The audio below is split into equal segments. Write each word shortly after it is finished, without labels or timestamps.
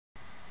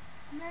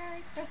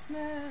Merry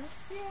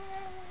Christmas! Yay!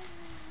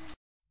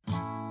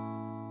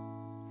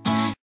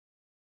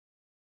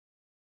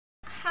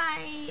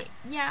 Hi!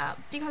 Yeah,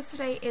 because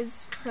today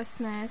is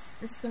Christmas,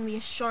 this is going to be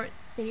a short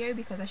video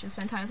because I should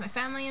spend time with my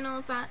family and all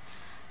of that.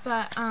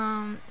 But,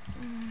 can't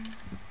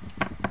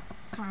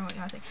remember what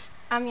I was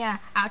saying. Yeah,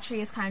 our tree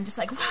is kind of just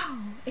like, wow,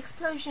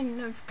 explosion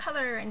of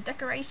colour and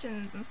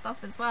decorations and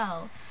stuff as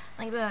well.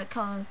 Like the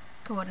colour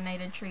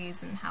coordinated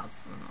trees and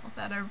houses and all of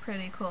that are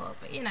pretty cool,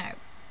 but you know,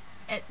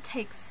 it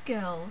takes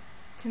skill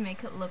to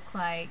make it look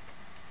like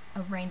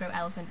a rainbow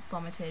elephant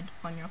vomited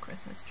on your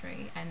Christmas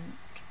tree and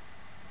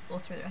all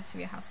through the rest of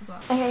your house as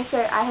well. Okay, so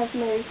I have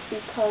moved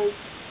because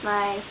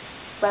my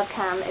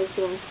webcam is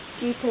being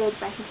stupid,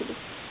 my computer's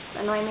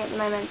annoying me at the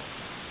moment,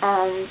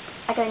 and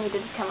I kind of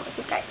needed to come up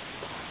with a guide.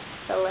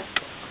 So,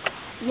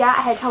 yeah,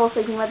 I had trouble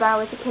sleeping when I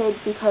was a kid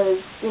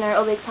because, you know,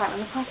 all the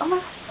excitement was like, oh my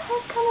gosh,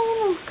 Santa's coming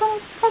in, we've got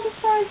a present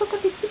story, it's going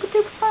to be super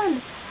duper fun.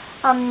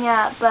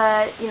 Yeah,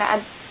 but, you know,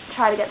 I'd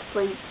try to get to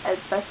sleep as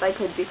best I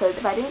could because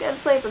if I didn't get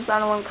to sleep, the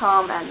Santa wouldn't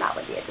come and that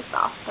would be a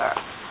disaster.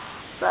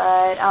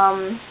 But,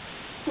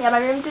 yeah,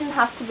 my room didn't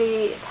have to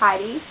be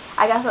tidy.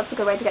 I guess that's a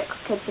good way to get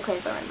kids to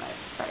clean their room, though.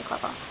 It's very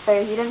clever. So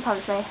if you didn't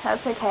punish me,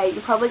 that's okay.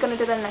 You're probably going to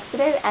do the next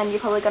video and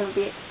you're probably going to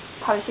be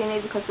punishing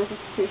me because this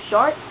is too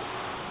short.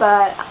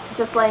 But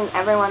just letting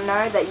everyone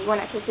know that you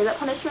won't actually see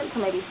that punishment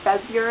until maybe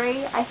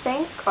February, I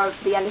think, or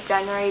the end of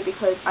January,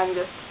 because I'm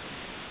just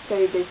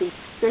so busy.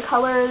 Your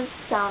colours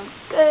sound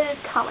good,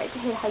 can't wait to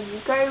hear how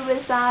you go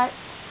with that.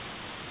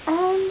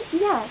 And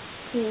yeah,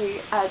 to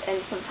add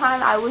in some time,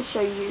 I will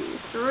show you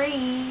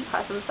 3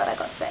 presents that I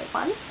got today.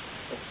 1,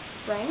 this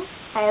ring.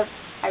 I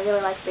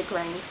really like big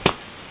rings.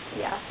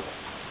 Yeah.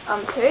 2,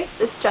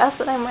 this dress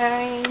that I'm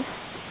wearing.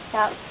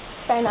 Yeah,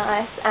 very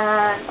nice.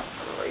 And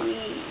 3,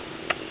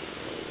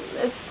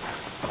 this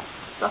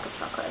block of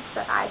chocolates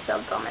that I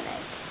shall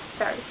dominate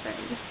very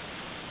soon.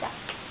 Yeah.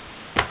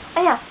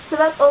 And yeah, so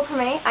that's all for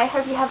me. I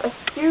hope you have a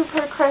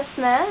super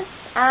Christmas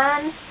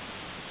and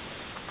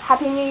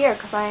Happy New Year,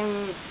 because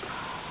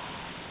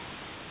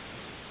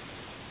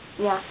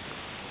yeah,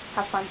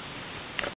 have fun.